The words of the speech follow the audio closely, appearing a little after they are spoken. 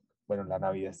Bueno, la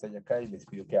Navidad está ya acá y les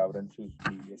pido que abran sus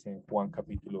Biblias en Juan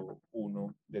capítulo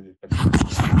 1 desde el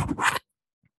versículo.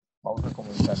 Vamos a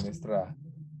comenzar nuestra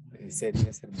serie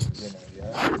de sermones de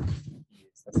Navidad y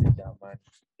esta se llama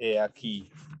He aquí.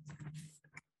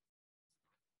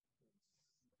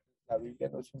 La Biblia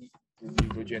no es un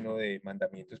libro lleno de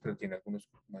mandamientos, pero tiene algunos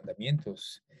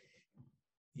mandamientos.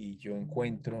 Y yo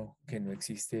encuentro que no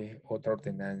existe otra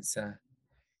ordenanza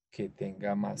que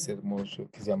tenga más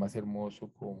hermoso, que sea más hermoso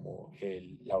como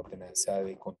la ordenanza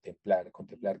de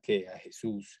contemplar que a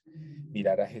Jesús,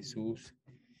 mirar a Jesús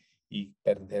y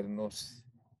perdernos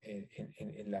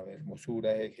en la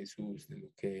hermosura de Jesús, de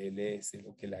lo que Él es, de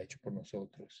lo que Él ha hecho por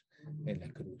nosotros en la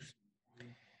cruz.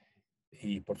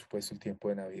 Y por supuesto el tiempo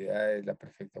de Navidad es la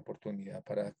perfecta oportunidad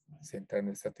para centrar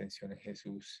nuestra atención en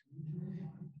Jesús,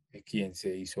 quien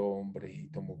se hizo hombre y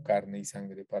tomó carne y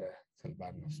sangre para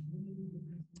salvarnos.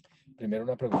 Primero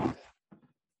una pregunta,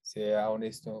 sea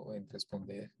honesto en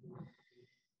responder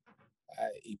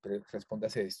y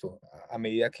respóndase esto. A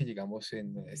medida que llegamos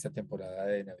en esta temporada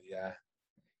de Navidad,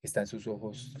 ¿están sus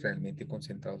ojos realmente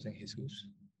concentrados en Jesús?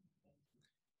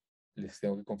 Les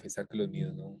tengo que confesar que los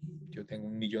míos no. Yo tengo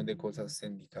 1.000.000 de cosas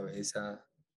en mi cabeza,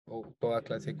 o toda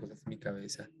clase de cosas en mi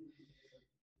cabeza.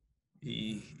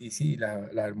 Y sí,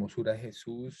 la hermosura de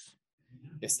Jesús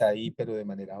está ahí, pero de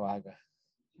manera vaga,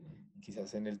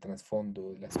 quizás en el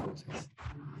trasfondo de las cosas.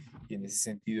 Y en ese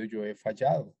sentido yo he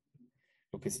fallado,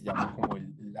 lo que se llama como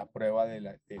la prueba del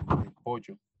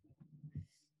pollo.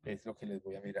 Es lo que les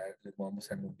voy a mirar, les voy a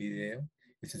mostrar en un video.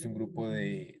 Este es un grupo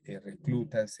de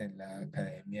reclutas en la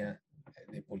academia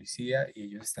de policía y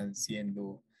ellos están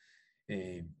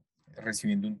eh,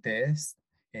 recibiendo un test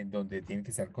en donde tienen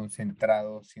que estar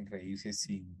concentrados, sin reírse,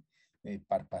 sin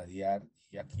parpadear.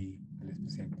 Y aquí les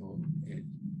presento el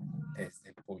test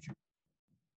del pollo.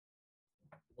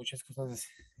 Muchas cosas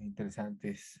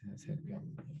interesantes acerca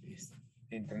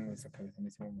entran en nuestra cabeza en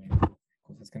ese momento,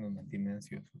 cosas que nos mantienen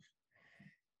ansiosos.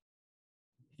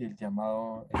 Y el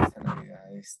llamado en esta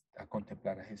Navidad es a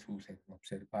contemplar a Jesús, a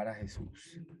observar a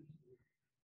Jesús,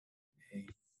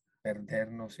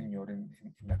 perdernos, Señor, en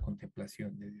la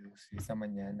contemplación de Dios. Y esta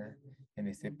mañana, en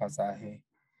este pasaje,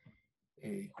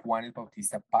 Juan el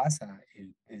Bautista pasa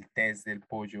el test del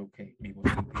pollo que vimos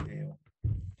en el video.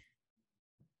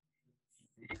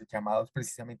 El llamado es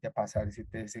precisamente a pasar ese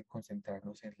test de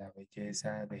concentrarnos en la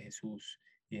belleza de Jesús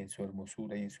y en su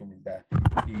hermosura y en su humildad.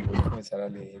 Y voy a comenzar a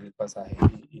leer el pasaje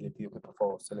y le pido que por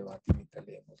favor se levante mientras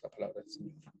leemos la palabra del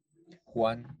Señor.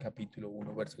 Juan capítulo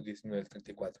 1 versos 19 al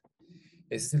 34.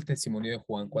 Ese es el testimonio de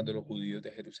Juan cuando los judíos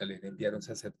de Jerusalén enviaron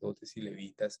sacerdotes y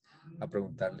levitas a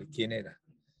preguntarle quién era.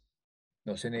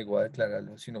 No se negó a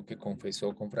declararlo, sino que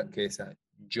confesó con franqueza: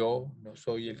 yo no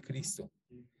soy el Cristo.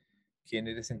 ¿Quién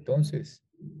eres entonces?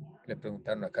 Le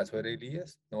preguntaron: ¿acaso eres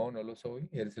Elías? No, no lo soy.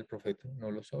 ¿Eres el profeta?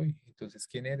 No lo soy. Entonces,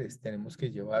 ¿quién eres? Tenemos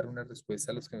que llevar una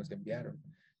respuesta a los que nos enviaron.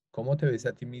 ¿Cómo te ves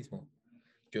a ti mismo?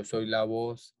 Yo soy la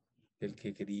voz del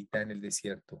que grita en el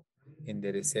desierto: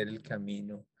 enderecer el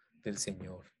camino del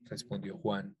Señor, respondió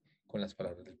Juan con las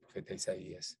palabras del profeta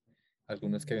Isaías.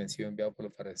 Algunos que habían sido enviados por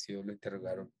los fariseos lo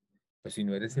interrogaron: pues si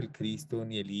no eres el Cristo,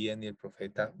 ni Elías, ni el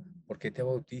profeta, ¿por qué te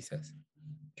bautizas?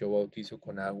 Yo bautizo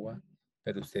con agua,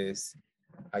 pero ustedes,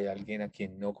 hay alguien a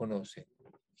quien no conocen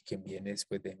y quien viene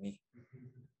después de mí,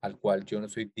 al cual yo no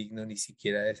soy digno ni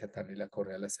siquiera de desatarle la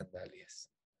correa a las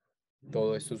sandalias.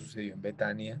 Todo esto sucedió en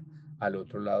Betania, al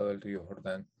otro lado del río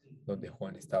Jordán, donde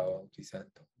Juan estaba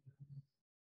bautizando.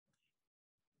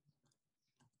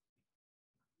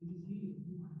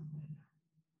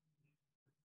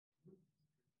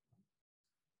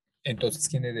 Entonces,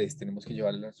 ¿quién eres? Tenemos que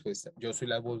llevar la respuesta. Yo soy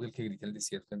la voz del que grita en el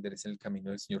desierto: enderecen el camino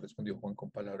del Señor, respondió Juan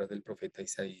con palabras del profeta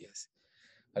Isaías.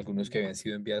 Algunos que habían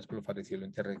sido enviados por los fariseos lo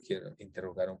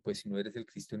interrogaron: pues si no eres el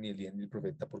Cristo, ni Elías, ni el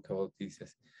profeta, ¿por qué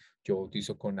bautizas? Yo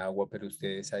bautizo con agua, pero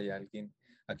ustedes, hay alguien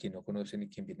a quien no conocen y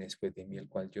quien viene después de mí, el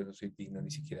cual yo no soy digno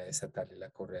ni siquiera de desatarle la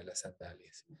correa de las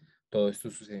sandalias. Todo esto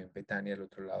sucedió en Betania, al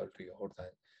otro lado del río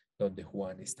Jordán, donde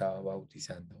Juan estaba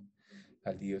bautizando.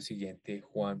 Al día siguiente,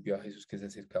 Juan vio a Jesús que se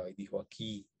acercaba y dijo: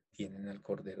 aquí tienen al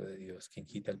Cordero de Dios, quien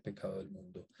quita el pecado del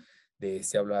mundo. De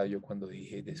este hablaba yo cuando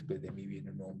dije: después de mí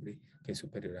viene un hombre que es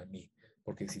superior a mí,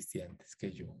 porque existía antes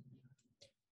que yo.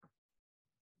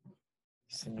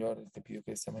 Señor, te pido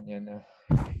que esta mañana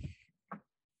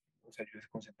nos ayudes a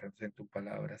concentrarnos en tu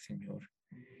palabra, Señor,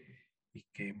 y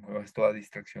que muevas toda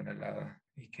distracción al lado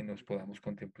y que nos podamos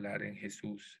contemplar en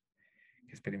Jesús,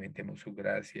 que experimentemos su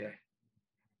gracia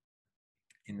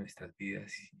en nuestras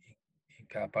vidas y en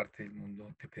cada parte del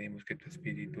mundo. Te pedimos que tu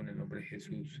Espíritu, en el nombre de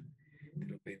Jesús, te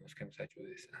lo pedimos que nos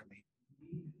ayudes. Amén.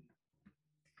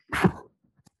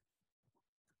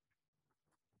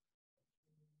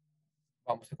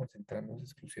 vamos a concentrarnos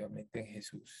exclusivamente en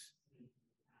Jesús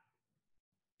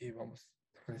y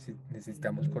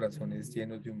necesitamos corazones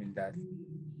llenos de humildad.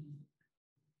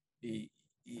 Y,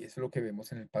 y eso es lo que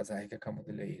vemos en el pasaje que acabamos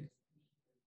de leer.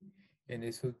 En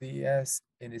esos días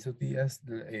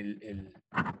el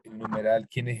numeral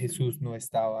 ¿Quién es Jesús? No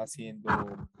estaba haciendo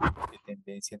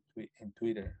tendencia en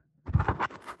Twitter.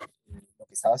 Lo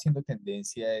que estaba haciendo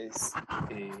tendencia es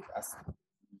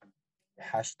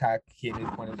hashtag ¿Quién es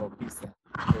Juan el Bautista?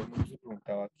 Todo el mundo se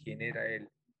preguntaba quién era él.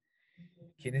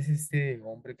 ¿Quién es este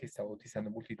hombre que está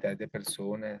bautizando multitudes de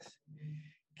personas?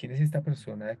 ¿Quién es esta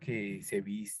persona que se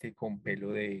viste con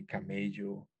pelo de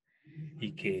camello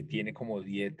y que tiene como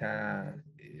dieta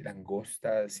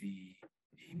langostas y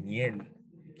miel?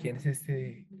 ¿Quién es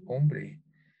este hombre?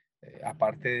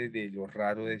 Aparte de lo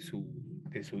raro de su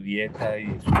dieta y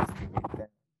de su vestimenta,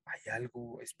 ¿hay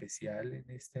algo especial en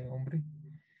este hombre?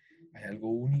 ¿Hay algo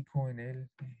único en él?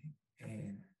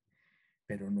 Eh,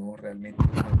 pero no, realmente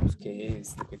no sabemos qué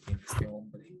es lo que tiene este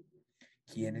hombre.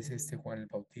 ¿Quién es este Juan el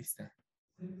Bautista?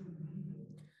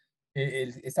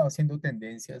 Él estaba haciendo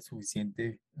tendencia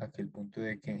suficiente a que el punto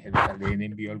de que en Jerusalén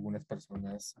envió a algunas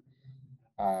personas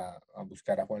a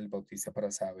buscar a Juan el Bautista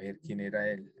para saber quién era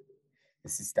él.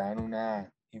 Necesitaban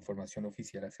una información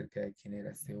oficial acerca de quién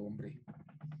era este hombre.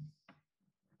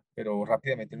 Pero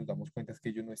rápidamente nos damos cuenta que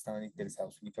ellos no estaban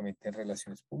interesados únicamente en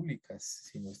relaciones públicas,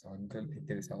 sino estaban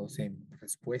interesados en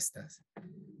respuestas.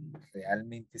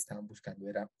 Realmente estaban buscando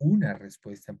era una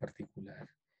respuesta en particular.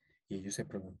 Y ellos se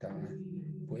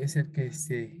preguntaban, ¿puede ser que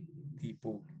este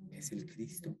tipo es el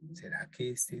Cristo? ¿Será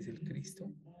que este es el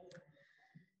Cristo?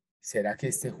 ¿Será que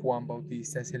este Juan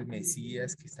Bautista es el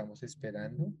Mesías que estamos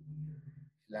esperando?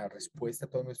 ¿La respuesta a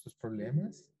todos nuestros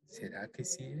problemas? ¿Será que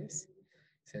sí es?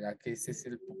 ¿Será que ese es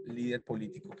el líder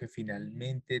político que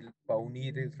finalmente va a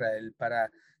unir a Israel para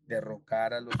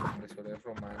derrocar a los opresores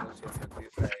romanos y hacer de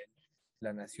Israel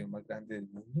la nación más grande del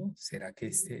mundo? ¿Será que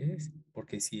este es?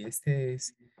 Porque si este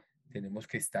es, tenemos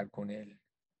que estar con él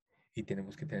y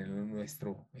tenemos que tenerlo en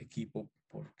nuestro equipo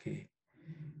porque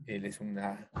él es un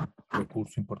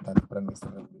recurso importante para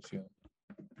nuestra revolución.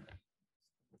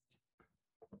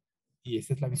 Y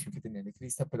esta es la visión que tenía de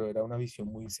Cristo, pero era una visión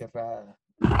muy cerrada,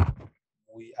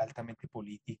 muy altamente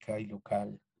política y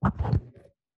local.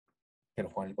 Pero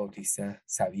Juan el Bautista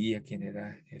sabía quién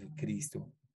era el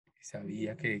Cristo,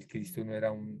 sabía que el Cristo no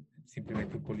era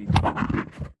simplemente un político.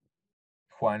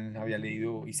 Juan había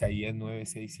leído Isaías 9,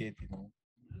 6, 7, ¿no?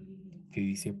 Que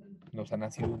dice, nos ha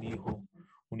nacido un hijo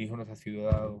nos ha sido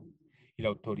dado, y la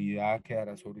autoridad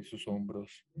quedará sobre sus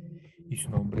hombros, y su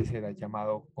nombre será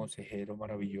llamado Consejero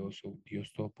Maravilloso,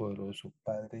 Dios Todopoderoso,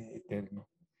 Padre Eterno,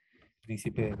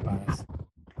 Príncipe de Paz.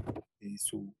 De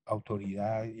su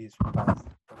autoridad y de su paz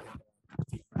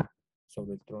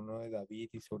sobre el trono de David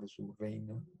y sobre su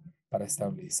reino para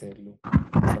establecerlo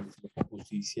con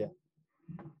justicia,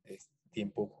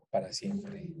 tiempo para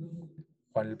siempre.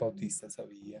 Juan el Bautista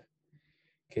sabía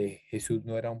que Jesús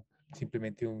no era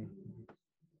simplemente un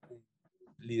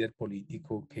líder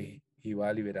político que iba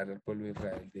a liberar al pueblo de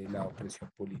Israel de la opresión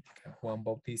política. Juan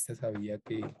Bautista sabía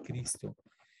que Cristo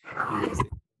iba a ser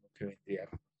lo que vendría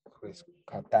a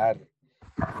rescatar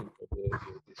el pueblo de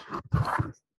Dios de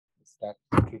su estar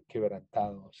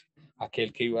quebrantados,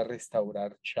 aquel que iba a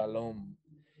restaurar Shalom,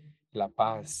 la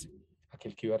paz,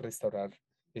 aquel que iba a restaurar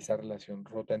esa relación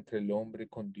rota entre el hombre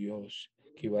con Dios,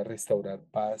 que iba a restaurar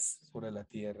paz sobre la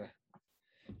tierra,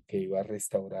 que iba a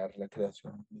restaurar la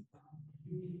creación.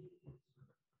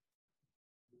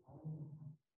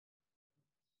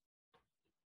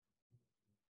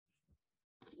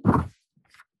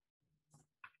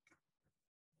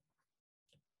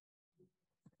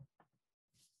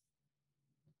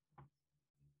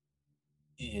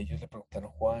 Y ellos le preguntaron,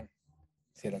 Juan,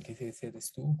 ¿será que ese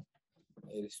eres tú?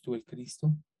 ¿Eres tú el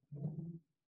Cristo?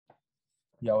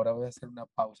 Y ahora voy a hacer una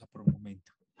pausa por un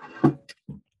momento.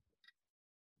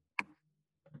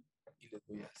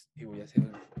 Y voy a ser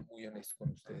muy honesto con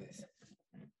ustedes.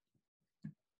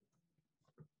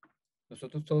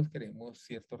 Nosotros todos queremos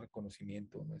cierto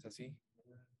reconocimiento, ¿no es así?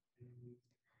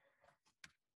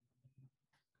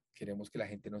 Queremos que la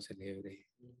gente nos celebre.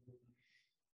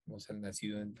 Hemos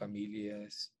nacido en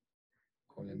familias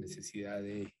con la necesidad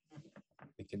de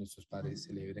que nuestros padres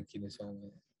celebren quiénes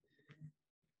son.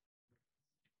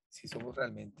 Si somos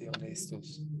realmente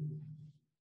honestos,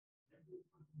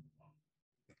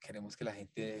 queremos que la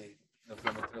gente no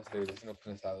solamente nos celebre, sino que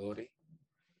nos adore.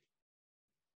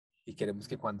 Y queremos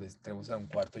que cuando entremos a un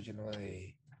cuarto lleno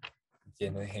de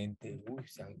gente, uy,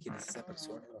 ¿saben quién es esa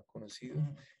persona? ¿Lo ha conocido?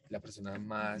 La persona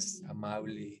más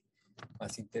amable,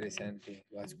 más interesante.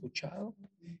 ¿Lo ha escuchado?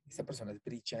 Esta persona es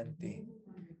brillante.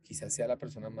 quizás sea la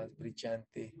persona más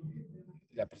brillante,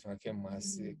 la persona que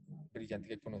más brillante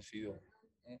que he conocido.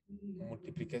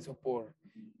 Multiplica eso por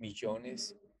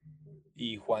millones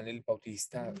y Juan el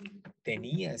Bautista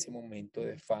tenía ese momento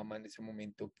de fama, en ese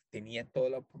momento tenía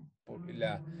todas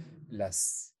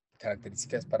las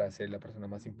características para ser la persona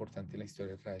más importante en la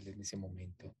historia de Israel en ese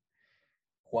momento.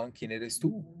 Juan, ¿quién eres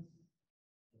tú?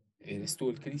 ¿Eres tú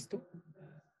el Cristo?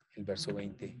 El verso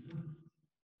 20.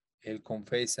 Él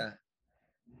confesa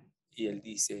y él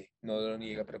dice, no lo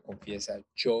niega, pero confiesa,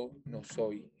 yo no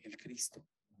soy el Cristo.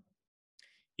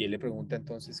 Y él le pregunta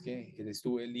entonces, ¿qué? ¿Eres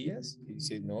tú Elías? Y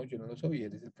dice, no, yo no lo soy,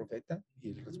 ¿eres el profeta? Y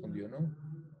él respondió, no.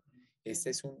 Este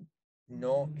es un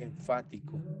no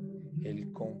enfático.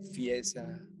 Él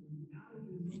confiesa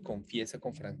y confiesa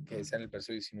con franqueza en el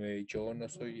verso 19, yo no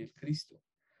soy el Cristo.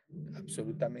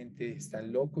 Absolutamente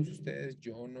están locos ustedes,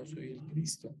 yo no soy el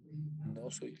Cristo, no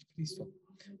soy el Cristo.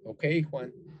 Ok,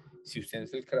 Juan, si usted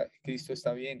es el Cristo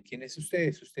está bien. ¿Quién es usted?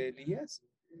 ¿Es usted Elías?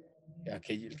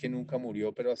 Aquel que nunca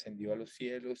murió pero ascendió a los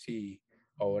cielos y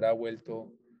ahora ha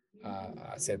vuelto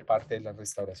a ser parte de la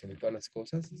restauración de todas las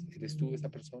cosas. ¿Eres tú esa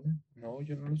persona? No,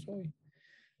 yo no lo soy.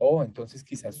 Oh, entonces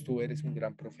quizás tú eres un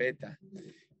gran profeta,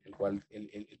 el cual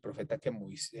el profeta que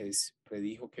Moisés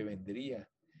predijo que vendría.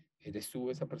 ¿Eres tú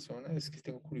esa persona? Es que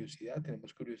tengo curiosidad,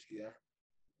 tenemos curiosidad.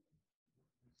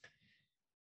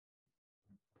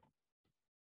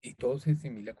 Y todo se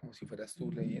asimila como si fueras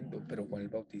tú leyendo, pero Juan el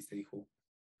Bautista dijo,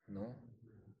 no,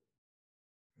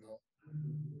 no.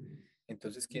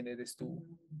 Entonces, ¿quién eres tú?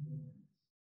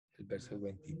 El verso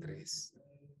 23.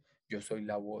 Yo soy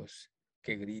la voz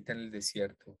que grita en el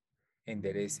desierto,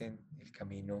 enderecen el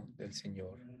camino del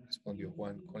Señor, respondió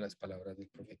Juan con las palabras del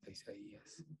profeta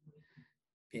Isaías.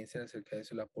 Piensen acerca de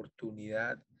eso, la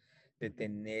oportunidad de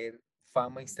tener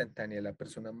fama instantánea, la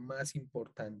persona más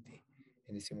importante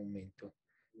en ese momento.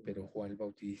 Pero Juan el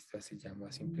Bautista se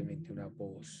llama simplemente una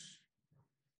voz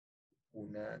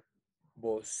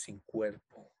sin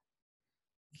cuerpo,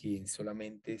 quien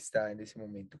solamente está en ese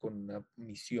momento con una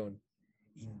misión,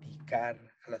 indicar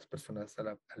a las personas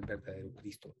al verdadero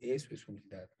Cristo. Eso es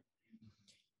humildad.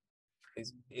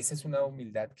 Esa es una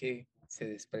humildad que se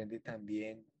desprende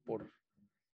también por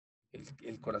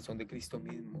el corazón de Cristo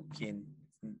mismo, quien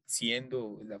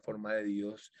siendo la forma de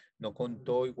Dios, no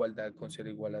contó igualdad con ser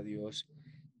igual a Dios,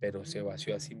 pero se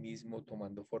vació a sí mismo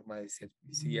tomando forma de ser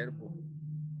siervo,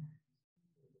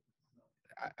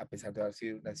 a pesar de haber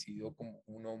sido nacido como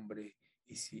un hombre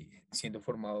y siendo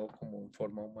formado como en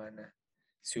forma humana,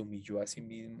 se humilló a sí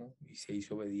mismo y se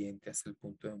hizo obediente hasta el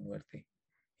punto de muerte,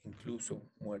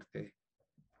 incluso muerte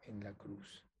en la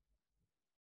cruz.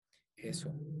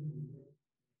 Eso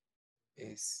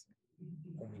es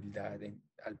humildad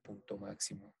al punto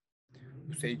máximo.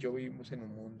 Usted y yo vivimos en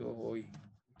un mundo hoy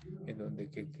en donde,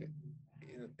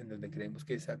 en donde creemos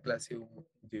que esa clase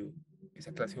de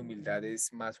humildad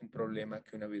es más un problema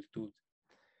que una virtud.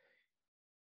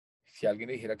 Si alguien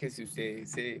le dijera que si usted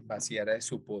se vaciara de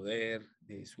su poder,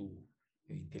 de su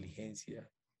inteligencia,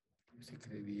 usted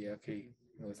creería que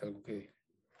no es algo que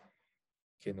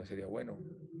no sería bueno.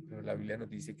 Pero la Biblia nos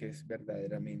dice que es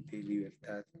verdaderamente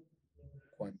libertad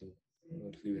cuando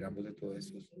nos liberamos de todo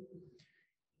eso.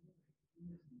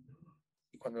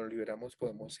 Y cuando nos liberamos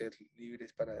podemos ser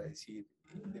libres para decir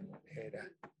de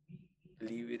manera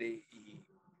libre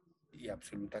y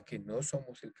absoluta que no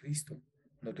somos el Cristo.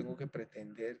 No tengo que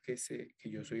pretender que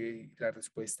yo soy la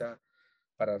respuesta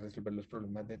para resolver los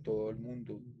problemas de todo el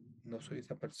mundo. No soy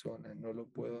esa persona, no lo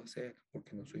puedo hacer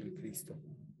porque no soy el Cristo.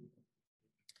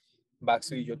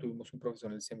 Baxter y yo tuvimos un profesor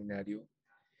en el seminario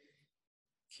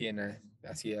quien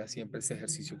hacía siempre ese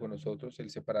ejercicio con nosotros. Él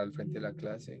se paraba al frente de la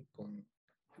clase con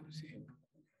sí,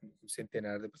 un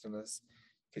centenar de personas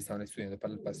que estaban estudiando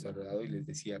para el pastorado y les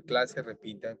decía, clase,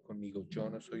 repitan conmigo, yo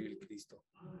no soy el Cristo.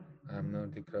 I'm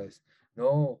not the Christ.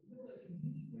 No,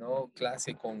 no,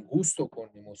 clase, con gusto, con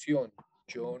emoción,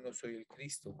 yo no soy el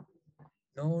Cristo.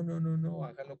 No, no, no, no,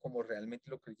 háganlo como realmente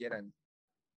lo creyeran.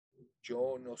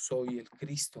 Yo no soy el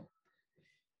Cristo.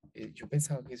 Yo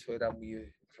pensaba que eso era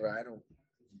muy raro,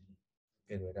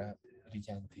 pero era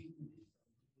brillante,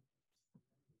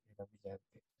 era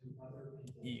brillante.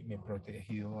 Y me he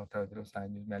protegido a través de los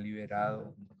años, me ha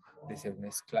liberado de ser un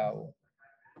esclavo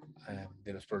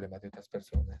de los problemas de otras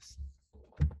personas.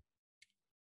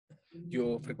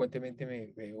 Yo frecuentemente me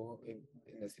veo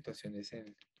en las situaciones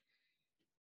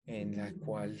en la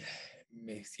cual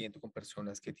me siento con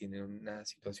personas que tienen una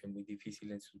situación muy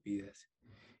difícil en sus vidas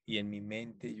y en mi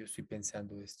mente yo estoy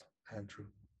pensando esto,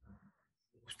 Andrew,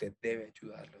 usted debe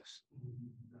ayudarlos.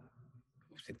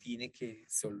 Usted tiene que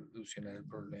solucionar el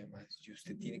problema y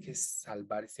usted tiene que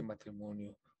salvar este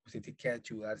matrimonio. Usted tiene que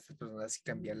ayudar a estas personas y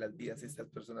cambiar las vidas de estas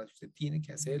personas. Usted tiene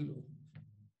que hacerlo.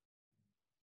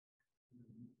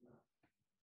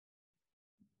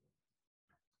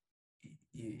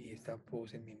 Y esta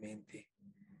voz en mi mente,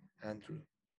 Andrew,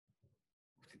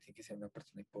 usted tiene que ser una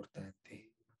persona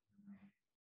importante,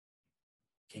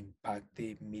 que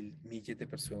impacte miles de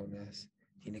personas.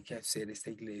 Tiene que hacer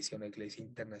esta iglesia una iglesia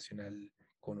internacional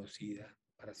conocida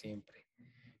para siempre.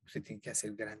 Usted tiene que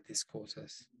hacer grandes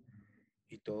cosas.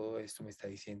 Y todo esto me está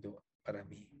diciendo para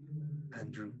mí,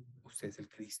 Andrew, usted es el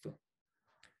Cristo.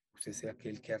 Usted es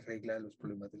aquel que arregla los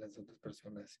problemas de las otras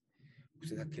personas.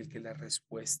 Usted es aquel que es la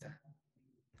respuesta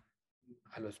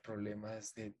a los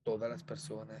problemas de todas las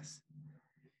personas.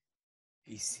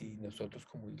 Y si nosotros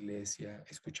como iglesia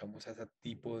escuchamos ese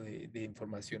tipo de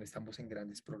información, estamos en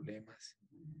grandes problemas.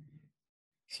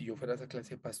 Si yo fuera esa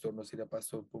clase de pastor, no sería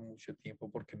pastor por mucho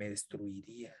tiempo porque me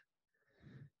destruiría.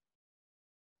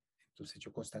 Entonces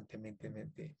yo constantemente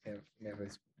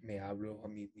me hablo a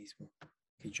mí mismo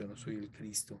que yo no soy el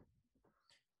Cristo.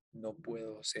 No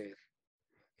puedo ser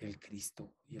el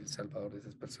Cristo y el Salvador de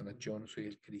esas personas. Yo no soy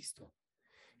el Cristo.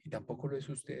 Y tampoco lo es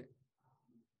usted.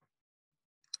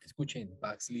 Escuchen,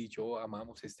 Baxley y yo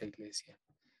amamos esta iglesia.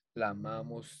 La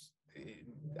amamos,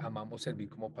 amamos servir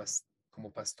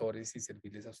como pastores y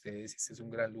servirles a ustedes. Este es un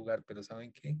gran lugar, pero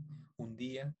 ¿saben qué? Un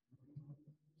día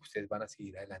ustedes van a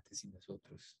seguir adelante sin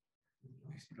nosotros.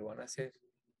 Y lo van a hacer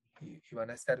y van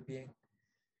a estar bien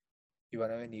y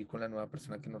van a venir con la nueva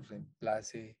persona que nos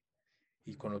reemplace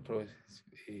y con otro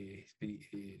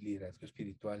liderazgo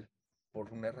espiritual.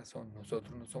 Por una razón,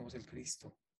 nosotros no somos el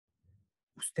Cristo.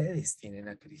 Ustedes tienen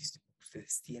a Cristo,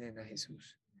 ustedes tienen a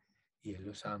Jesús y Él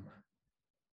los ama.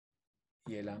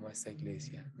 Y Él ama a esta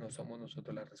iglesia. No somos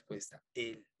nosotros la respuesta,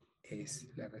 Él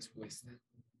es la respuesta.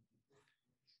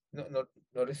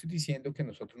 No le estoy diciendo que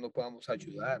nosotros no podamos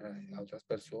ayudar a otras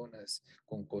personas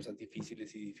con cosas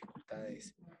difíciles y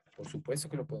dificultades. Por supuesto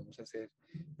que lo podemos hacer,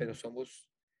 pero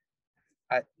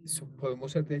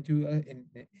podemos ser de ayuda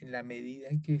en la medida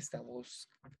en que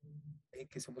en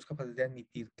que somos capaces de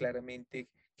admitir claramente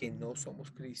que no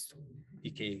somos Cristo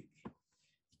y que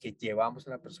llevamos a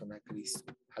la persona a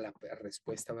Cristo, a la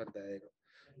respuesta verdadera.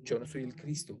 Yo no soy el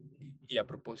Cristo y a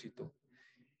propósito,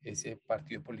 ese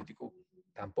partido político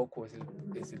tampoco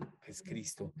es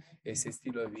Cristo. Ese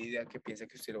estilo de vida que piensa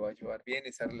que usted lo va a llevar bien,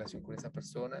 esa relación con esa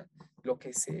persona, lo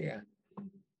que sea,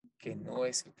 que no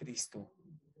es el Cristo.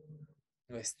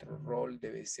 Nuestro rol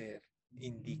debe ser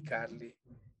indicarle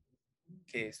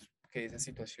que esas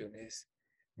situaciones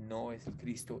no es el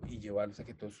Cristo y llevarlos a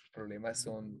que todos sus problemas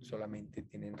solamente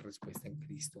tienen respuesta en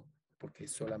Cristo, porque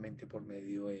es solamente por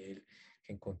medio de Él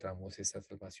que encontramos esa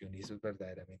salvación y eso es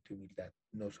verdaderamente humildad.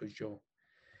 No soy yo.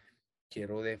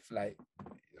 Quiero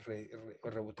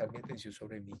rebotar mi atención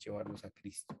sobre mí, llevarlos a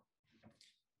Cristo.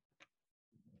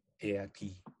 He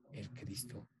aquí el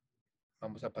Cristo.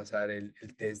 Vamos a pasar el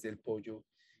test del pollo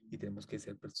y tenemos que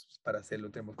ser, para hacerlo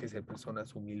tenemos que ser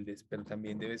personas humildes, pero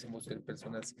también debemos ser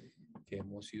personas que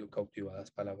hemos sido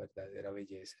cautivadas para la verdadera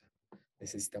belleza.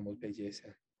 Necesitamos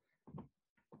belleza,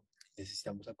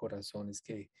 necesitamos a corazones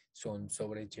que son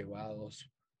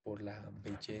sobrellevados por la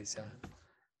belleza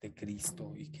de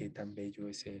Cristo y qué tan bello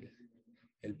es Él.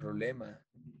 El problema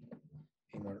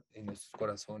en nuestros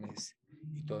corazones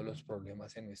y todos los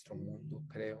problemas en nuestro mundo,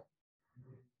 creo,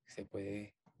 se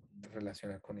puede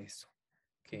relacionar con esto,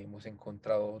 que hemos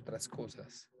encontrado otras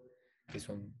cosas que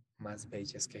son más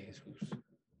bellas que Jesús.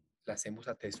 Las hemos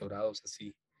atesorado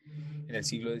así. En el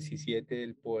siglo XVII,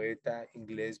 el poeta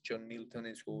inglés John Milton,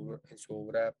 en su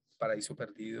obra Paraíso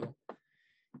Perdido,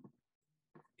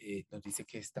 nos dice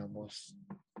que estamos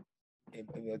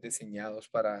diseñados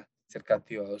para ser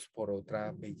captivados por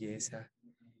otra belleza.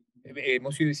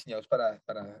 Hemos sido diseñados para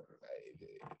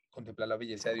contemplar la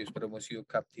belleza de Dios, pero hemos sido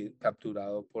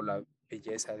capturados por la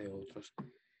belleza de otros.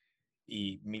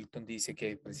 Y Milton dice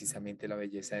que precisamente la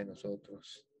belleza de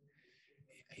nosotros,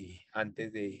 y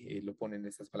antes de, él lo pone en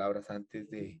estas palabras, antes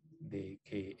de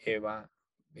que Eva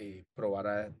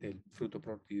probara del fruto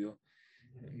prohibido,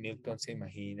 Milton se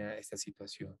imagina esta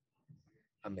situación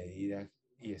a medida,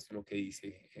 y esto es lo que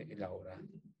dice en la obra,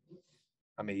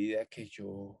 a medida que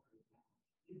yo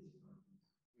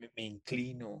me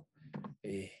inclino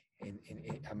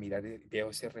a mirar, veo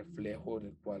ese reflejo en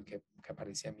el cual que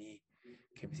aparece a mí,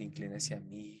 que se inclina hacia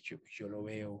mí, yo lo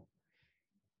veo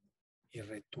y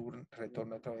retorno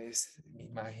otra vez mi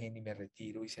imagen y me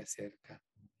retiro y se acerca.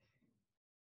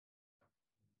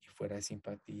 Y fuera de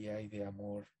simpatía y de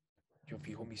amor, yo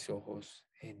fijo mis ojos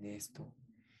en esto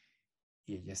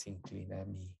y ella se inclina a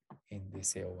mí en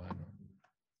deseo vano.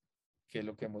 ¿Qué es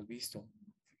lo que hemos visto?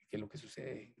 ¿qué es lo que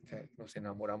sucede? Que nos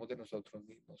enamoramos de nosotros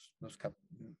mismos,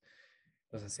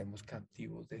 nos hacemos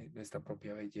captivos de nuestra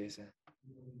propia belleza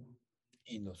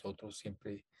y nosotros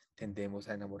siempre tendemos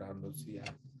a enamorarnos y a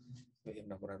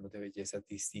enamorarnos de bellezas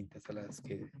distintas a las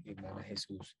que emana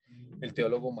Jesús. El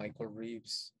teólogo Michael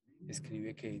Reeves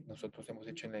escribe que nosotros hemos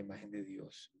hecho en la imagen de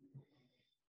Dios.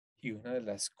 Y una de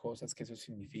las cosas que eso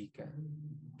significa,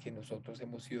 que nosotros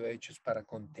hemos sido hechos para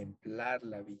contemplar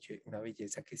una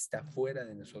belleza que está fuera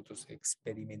de nosotros,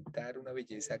 experimentar una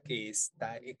belleza que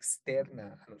está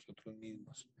externa a nosotros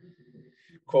mismos.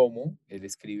 Como él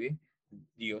escribe,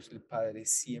 Dios el Padre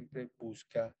siempre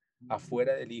busca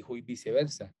afuera del Hijo y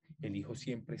viceversa. El Hijo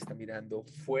siempre está mirando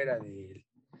fuera de él.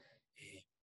 Eh,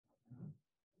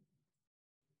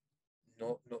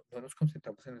 no nos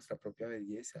concentramos en nuestra propia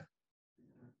belleza.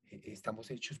 Estamos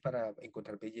hechos para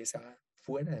encontrar belleza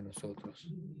fuera de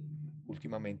nosotros.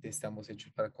 Últimamente estamos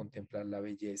hechos para contemplar la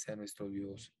belleza de nuestro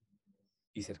Dios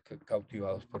y ser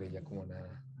cautivados por ella como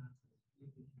nada.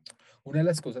 Una de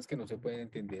las cosas que no se pueden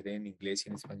entender en inglés y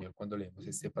en español cuando leemos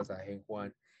este pasaje en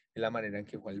Juan es la manera en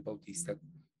que Juan el Bautista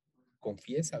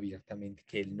confiesa abiertamente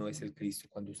que él no es el Cristo.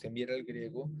 Cuando usted mira el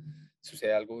griego,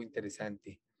 sucede algo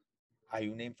interesante. Hay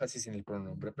un énfasis en el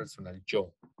pronombre personal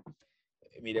yo.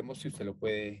 Miremos si usted lo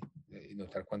puede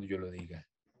notar cuando yo lo diga.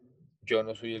 Yo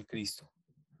no soy el Cristo.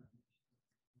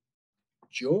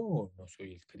 Yo no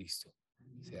soy el Cristo.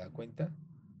 ¿Se da cuenta?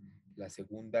 La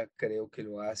segunda creo que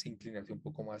lo hace inclinarse un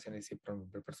poco más en ese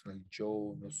pronombre personal.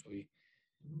 Yo no soy,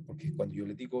 porque cuando yo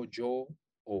les digo yo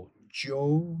o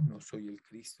yo no soy el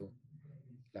Cristo,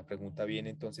 la pregunta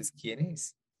viene entonces, ¿quién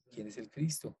es? ¿Quién es el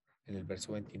Cristo? En el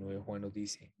verso 29 Juan nos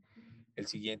dice, el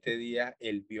siguiente día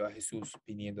él vio a Jesús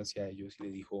viniendo hacia ellos y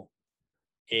le dijo,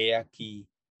 he aquí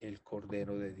el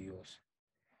Cordero de Dios,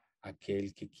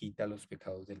 aquel que quita los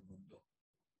pecados del mundo.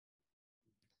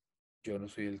 Yo no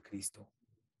soy el Cristo,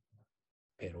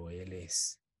 pero Él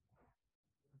es.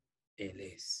 Él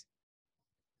es.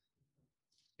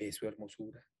 Es su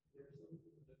hermosura.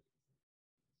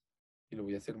 Y lo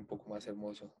voy a hacer un poco más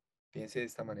hermoso. Piense de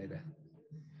esta manera.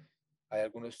 Hay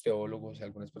algunos teólogos,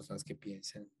 algunas personas que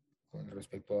piensan con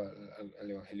respecto al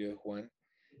Evangelio de Juan,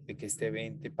 de que este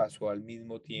evento pasó al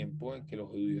mismo tiempo en que los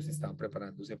judíos estaban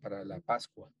preparándose para la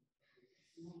Pascua.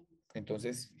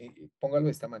 Entonces, póngalo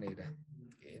de esta manera.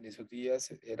 En esos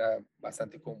días era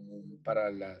bastante común para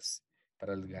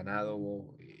el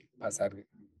ganado pasar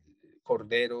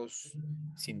corderos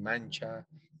sin mancha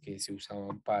que se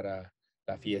usaban para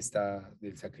la fiesta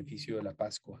del sacrificio de la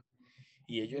Pascua.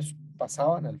 Y ellos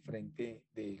pasaban al frente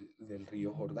del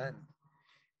río Jordán.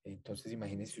 Entonces,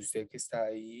 imagínese usted que está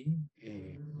ahí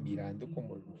mirando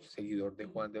como seguidor de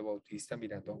Juan de Bautista,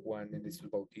 mirando a Juan en estos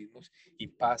bautismos y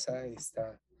pasa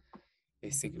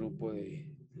este grupo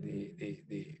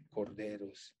de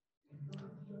corderos.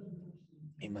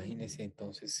 Imagínese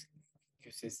entonces que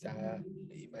usted está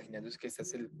imaginándose que este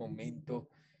es el momento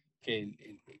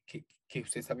que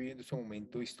usted está viviendo ese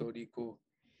momento histórico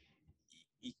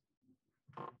y,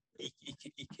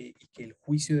 y que el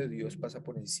juicio de Dios pasa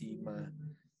por encima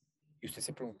y usted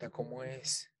se pregunta cómo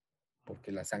es,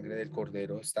 porque la sangre del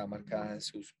cordero está marcada en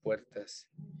sus puertas.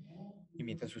 Y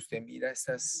mientras usted mira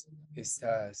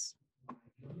estas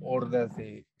hordas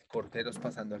de corderos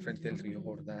pasando al frente del río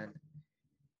Jordán,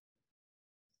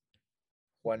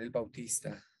 Juan el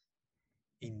Bautista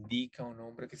indica a un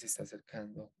hombre que se está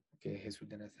acercando, que es Jesús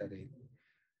de Nazaret.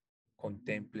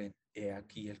 Contemplen, he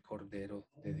aquí el Cordero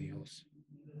de Dios.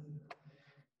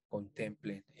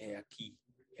 Contemplen, he aquí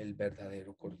el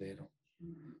verdadero Cordero.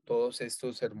 Todos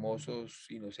estos hermosos,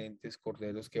 inocentes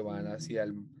corderos que van hacia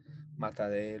el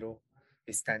matadero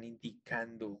están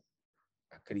indicando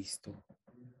a Cristo.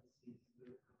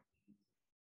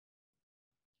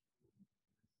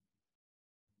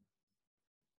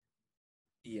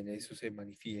 Y en eso se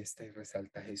manifiesta y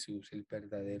resalta Jesús, el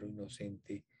verdadero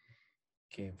inocente,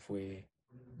 que fue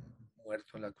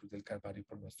muerto en la cruz del Calvario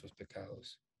por nuestros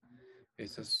pecados.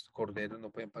 Estos corderos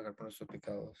no pueden pagar por nuestros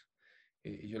pecados.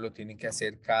 Ellos lo tienen que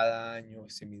hacer cada año,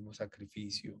 ese mismo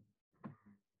sacrificio,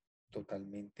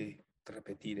 totalmente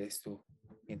repetir esto,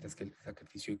 mientras que el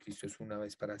sacrificio de Cristo es una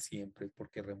vez para siempre,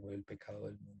 porque remueve el pecado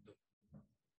del mundo.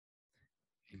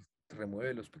 Él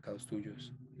remueve los pecados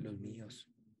tuyos, los míos,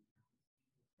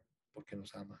 porque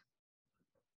nos ama.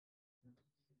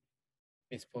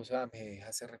 Mi esposa me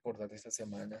hace recordar esta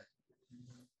semana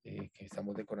que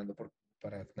estamos decorando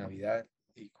para Navidad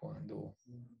y cuando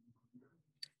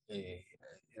eh,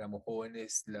 éramos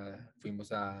jóvenes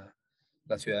fuimos a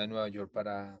la ciudad de Nueva York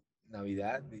para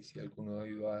Navidad y si alguno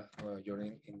iba a Nueva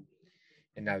York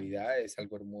En Navidad es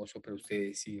algo hermoso, pero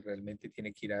usted si realmente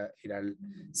tiene que ir al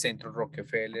centro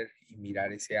Rockefeller y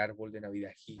mirar ese árbol de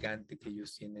Navidad gigante que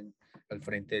ellos tienen al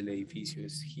frente del edificio.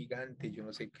 Es gigante, yo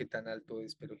no sé qué tan alto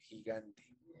es, pero gigante.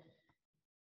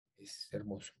 Es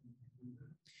hermoso.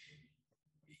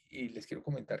 Y les quiero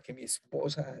comentar que mi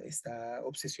esposa está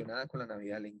obsesionada con la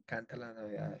Navidad, le encanta la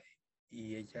Navidad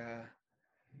y ella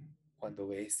cuando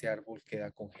ve este árbol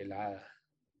queda congelada,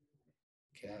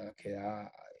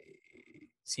 queda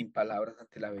sin palabras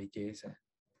ante la belleza.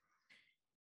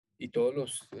 Y todos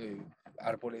los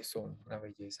árboles son una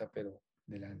belleza, pero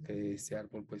delante de este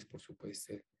árbol, pues por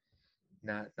supuesto,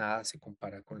 nada se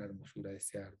compara con la hermosura de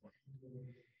este árbol.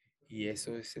 Y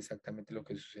eso es exactamente lo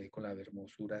que sucede con la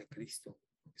hermosura de Cristo.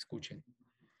 Escuchen,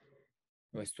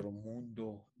 nuestro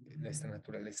mundo, nuestra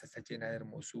naturaleza está llena de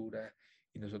hermosura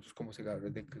y nosotros como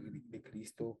segadores de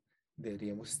Cristo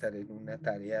deberíamos estar en una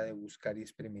tarea de buscar y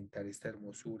experimentar esta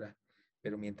hermosura,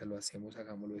 pero mientras lo hacemos,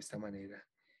 hagámoslo de esta manera.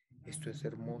 Esto es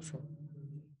hermoso,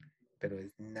 pero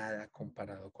es nada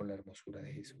comparado con la hermosura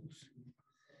de Jesús.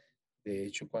 De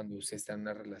hecho, cuando usted está en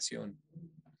una relación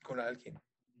con alguien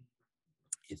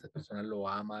y esa persona lo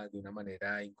ama de una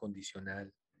manera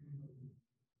incondicional,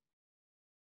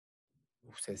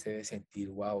 usted se debe sentir,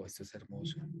 wow, esto es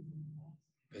hermoso.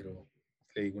 Pero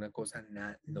le digo una cosa,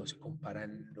 no se compara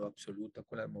en lo absoluto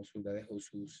con la hermosura de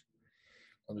Jesús.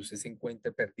 Cuando usted se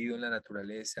encuentre perdido en la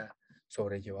naturaleza,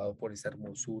 sobrellevado por esa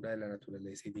hermosura de la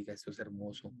naturaleza y diga, esto es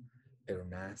hermoso, pero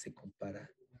nada se compara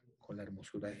con la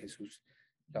hermosura de Jesús.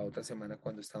 La otra semana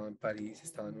cuando estaba en París,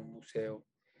 estaba en un museo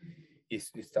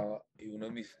y uno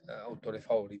de mis autores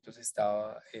favoritos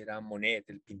era Monet,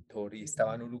 el pintor, y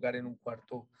estaba en un lugar, en un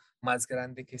cuarto más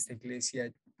grande que esta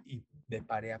iglesia y de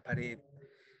pared a pared,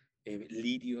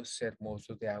 lirios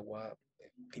hermosos de agua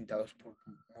pintados por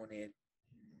Monet,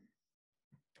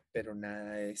 pero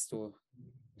nada de esto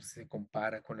se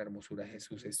compara con la hermosura de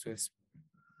Jesús. Esto es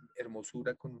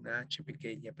hermosura con una H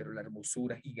pequeña, pero la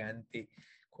hermosura gigante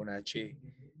con H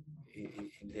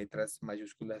en letras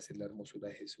mayúsculas es la hermosura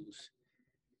de Jesús.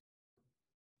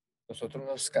 Nosotros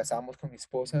nos casamos con mi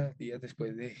esposa días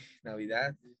después de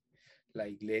Navidad. La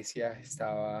iglesia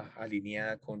estaba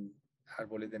alineada con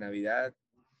árboles de Navidad.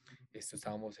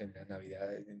 Estábamos en la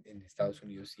Navidad en Estados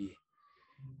Unidos y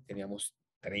teníamos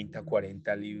 30,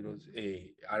 40 libros,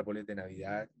 árboles de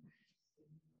Navidad.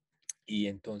 Y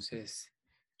entonces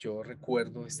yo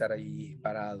recuerdo estar ahí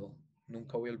parado.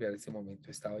 Nunca voy a olvidar ese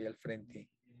momento. Estaba ahí al frente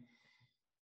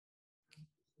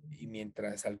y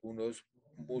mientras algunos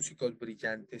músicos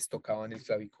brillantes tocaban el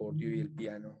clavicordio y el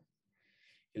piano,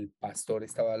 el pastor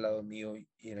estaba al lado mío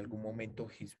y en algún momento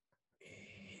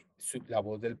la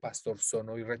voz del pastor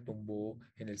sonó y retumbó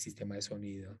en el sistema de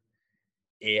sonido.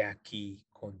 He aquí,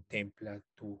 contempla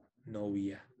tu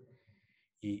novia.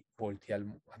 Y volteé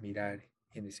a mirar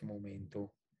y en ese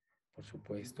momento, por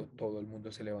supuesto, todo el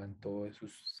mundo se levantó de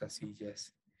sus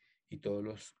sillas y todos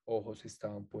los ojos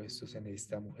estaban puestos en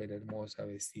esta mujer hermosa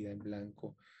vestida en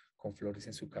blanco con flores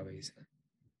en su cabeza.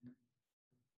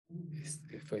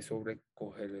 Fue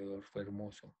sobrecogedor, fue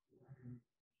hermoso.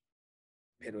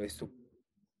 Pero esto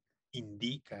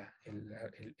indica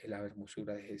la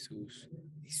hermosura de Jesús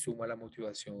y suma la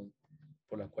motivación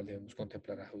por la cual debemos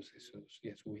contemplar a Jesús y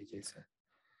a su belleza.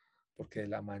 Porque de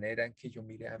la manera en que yo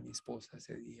miré a mi esposa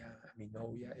ese día, a mi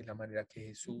novia, es la manera que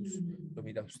Jesús lo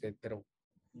mira a usted, pero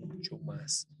mucho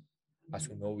más a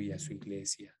su novia, a su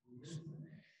iglesia.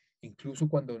 Incluso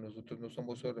cuando nosotros no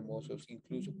somos hermosos,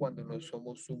 incluso cuando no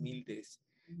somos humildes,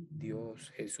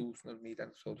 Dios, Jesús nos mira a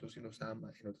nosotros y nos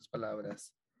ama. En otras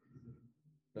palabras,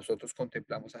 nosotros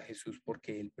contemplamos a Jesús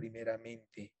porque Él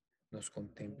primeramente nos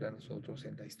contempla a nosotros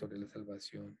en la historia de la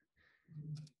salvación.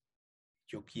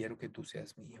 Yo quiero que tú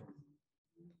seas mío.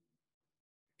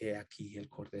 He aquí el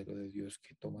Cordero de Dios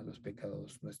que toma los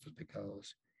pecados, nuestros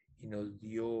pecados, y nos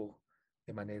dio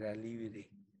de manera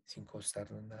libre, sin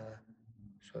costarnos nada,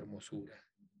 su hermosura.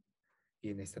 Y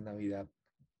en esta Navidad,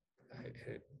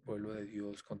 pueblo de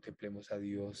Dios, contemplemos a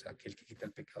Dios, aquel que quita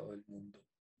el pecado del mundo.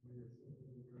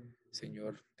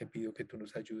 Señor, te pido que tú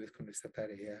nos ayudes con esta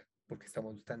tarea, porque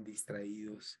estamos tan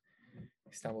distraídos,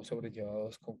 estamos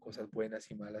sobrellevados con cosas buenas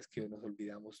y malas que nos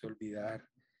olvidamos de olvidar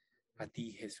a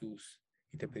ti, Jesús.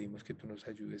 Y te pedimos que tú nos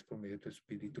ayudes por medio de tu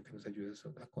Espíritu, que nos ayudes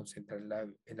a concentrar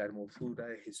en la hermosura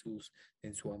de Jesús,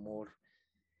 en su amor.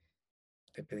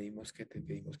 Te pedimos que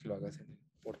lo hagas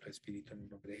por tu Espíritu. En el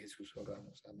nombre de Jesús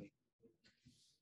oramos. Amén.